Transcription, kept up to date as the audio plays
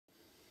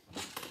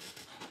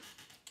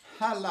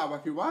Hello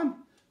everyone,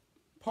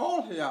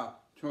 Paul here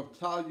to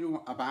tell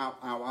you about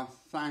our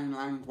sign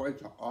language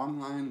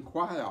online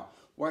choir,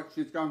 which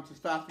is going to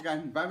start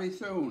again very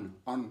soon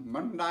on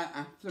Monday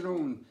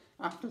afternoon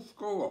after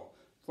school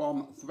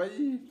from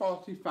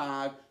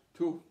 3:45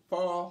 to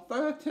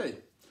 4:30.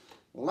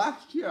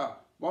 Last year,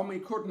 when we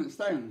couldn't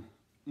sing,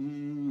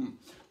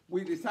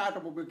 we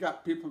decided we would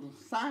get people to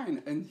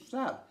sign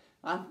instead,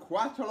 and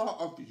quite a lot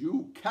of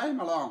you came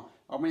along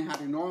and we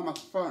had enormous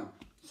fun.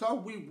 So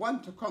we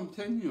want to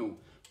continue.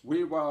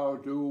 We will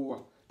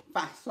do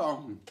fast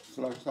songs,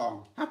 slow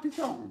songs, happy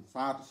songs,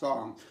 sad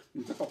songs,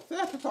 musical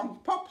theatre songs,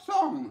 pop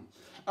songs,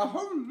 a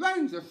whole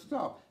range of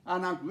stuff.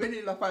 And I'd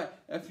really love it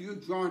if you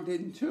joined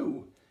in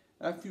too.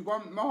 If you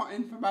want more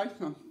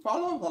information,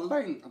 follow the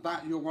link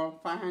that you will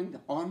find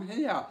on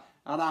here.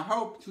 And I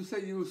hope to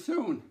see you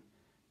soon.